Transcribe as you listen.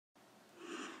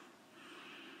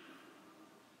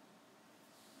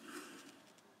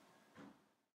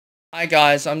Hi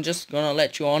guys, I'm just gonna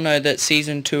let you all know that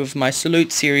season 2 of my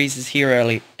Salute series is here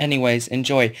early. Anyways,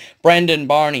 enjoy. Brandon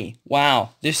Barney.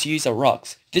 Wow, this user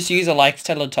rocks. This user likes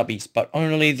Teletubbies, but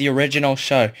only the original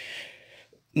show.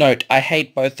 Note, I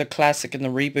hate both the classic and the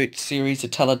reboot series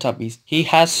of Teletubbies. He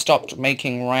has stopped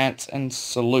making rants and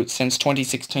salutes since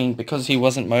 2016 because he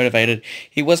wasn't motivated.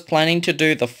 He was planning to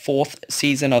do the 4th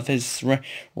season of his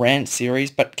rant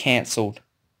series, but cancelled,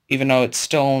 even though it's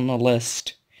still on the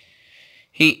list.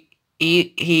 He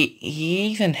he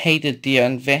even hated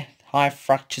the high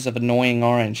fractures of Annoying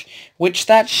Orange, which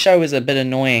that show is a bit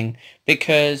annoying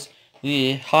because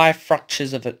the high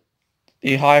fractures of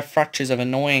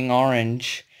Annoying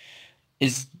Orange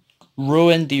is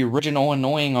ruined the original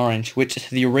Annoying Orange, which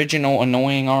the original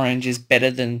Annoying Orange is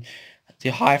better than the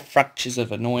high fractures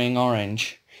of Annoying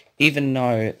Orange, even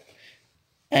though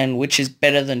and which is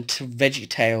better than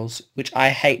VeggieTales, which I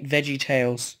hate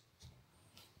VeggieTales.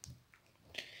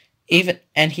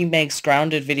 And he makes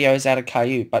grounded videos out of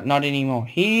Caillou, but not anymore.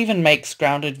 He even makes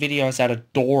grounded videos out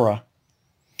of Dora.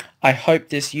 I hope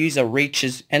this user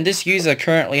reaches, and this user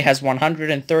currently has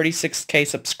 136k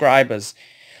subscribers.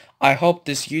 I hope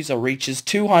this user reaches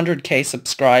 200k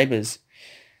subscribers.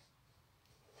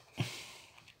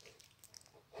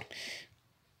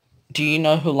 Do you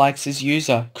know who likes this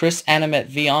user? Chris Animate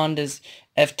Viandas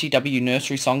FTW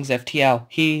Nursery Songs FTL.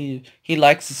 He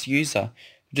likes this user.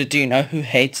 Do you know who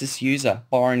hates this user?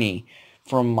 Barney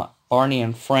from Barney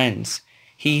and Friends.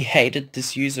 He hated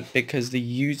this user because the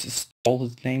user stole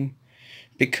his name.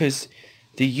 Because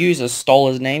the user stole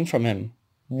his name from him.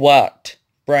 What?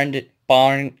 Barney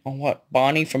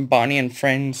from Barney and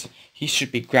Friends. He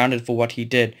should be grounded for what he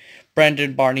did.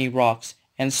 Brandon Barney rocks.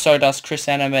 And so does Chris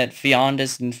Animate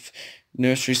Viandas and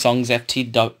Nursery Songs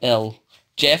FTL.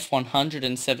 Jeff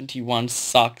 171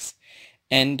 sucks.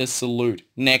 End a salute.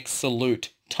 Next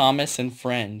salute. Thomas and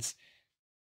Friends.